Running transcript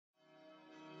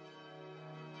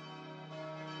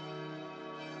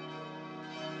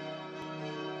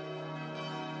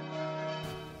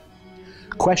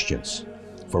Questions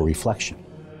for reflection.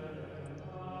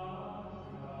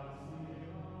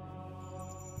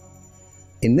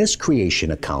 In this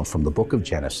creation account from the book of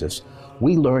Genesis,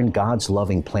 we learn God's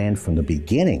loving plan from the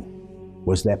beginning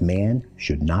was that man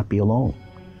should not be alone.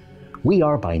 We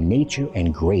are by nature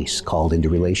and grace called into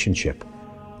relationship,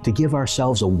 to give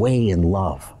ourselves away in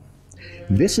love.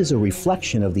 This is a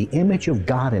reflection of the image of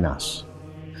God in us.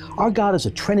 Our God is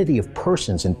a trinity of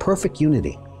persons in perfect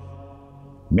unity.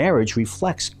 Marriage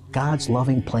reflects God's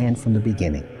loving plan from the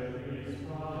beginning.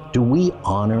 Do we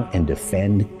honor and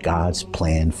defend God's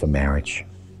plan for marriage?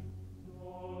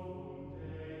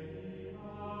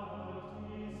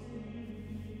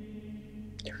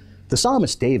 The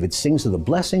Psalmist David sings of the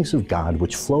blessings of God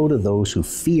which flow to those who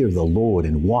fear the Lord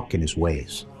and walk in His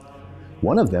ways.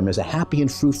 One of them is a happy and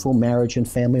fruitful marriage and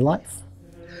family life.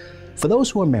 For those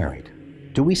who are married,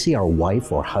 do we see our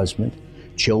wife or husband,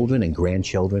 children and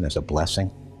grandchildren as a blessing?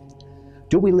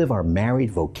 Do we live our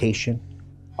married vocation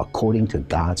according to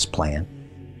God's plan?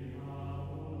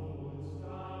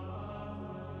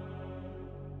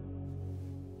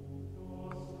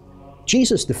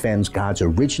 Jesus defends God's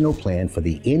original plan for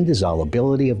the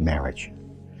indissolubility of marriage.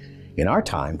 In our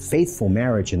time, faithful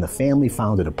marriage and the family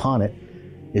founded upon it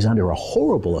is under a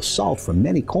horrible assault from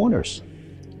many corners.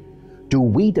 Do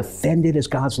we defend it as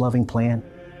God's loving plan?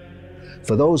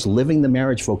 For those living the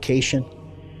marriage vocation,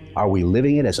 are we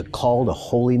living it as a call to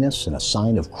holiness and a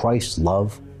sign of Christ's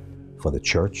love for the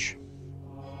church?